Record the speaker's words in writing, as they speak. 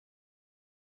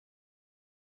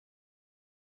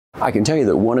I can tell you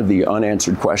that one of the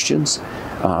unanswered questions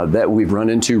that we've run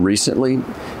into recently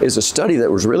is a study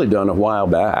that was really done a while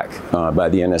back by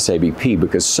the NSABP,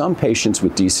 because some patients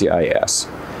with DCIS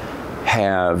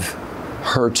have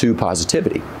HER2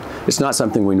 positivity. It's not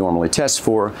something we normally test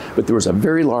for, but there was a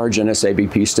very large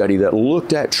NSABP study that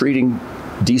looked at treating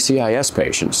DCIS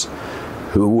patients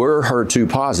who were HER2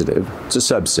 positive, it's a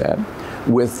subset,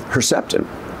 with Herceptin,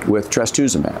 with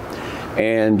Trastuzumab,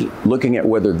 and looking at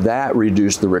whether that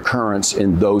reduced the recurrence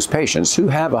in those patients who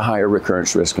have a higher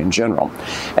recurrence risk in general.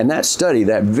 And that study,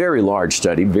 that very large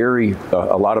study,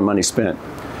 a lot of money spent,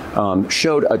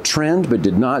 showed a trend but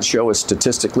did not show a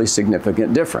statistically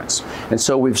significant difference. And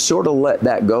so we've sort of let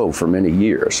that go for many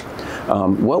years.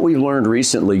 What we've learned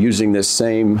recently using this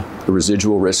same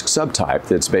residual risk subtype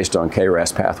that's based on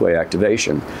KRAS pathway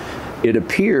activation, it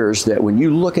appears that when you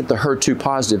look at the HER2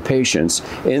 positive patients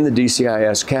in the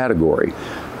DCIS category,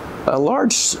 a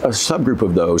large subgroup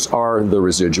of those are the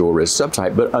residual risk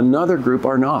subtype, but another group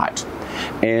are not.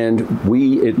 And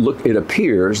it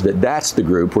appears that that's the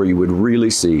group where you would really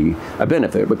see a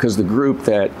benefit, because the group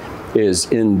that is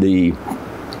in the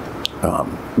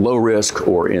low risk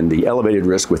or in the elevated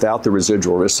risk without the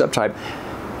residual risk subtype,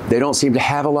 they don't seem to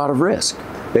have a lot of risk.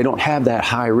 They don't have that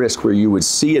high risk where you would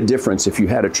see a difference if you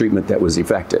had a treatment that was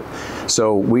effective.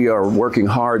 So we are working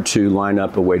hard to line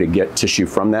up a way to get tissue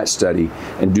from that study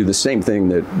and do the same thing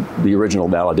that the original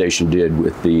validation did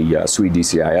with the SWEDE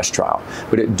DCIS trial.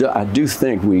 But I do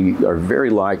think we are very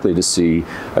likely to see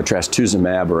a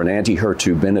trastuzumab or an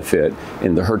anti-HER2 benefit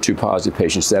in the HER2 positive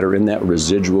patients that are in that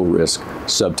residual risk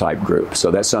subtype group.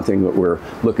 So that's something that we're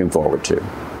looking forward to.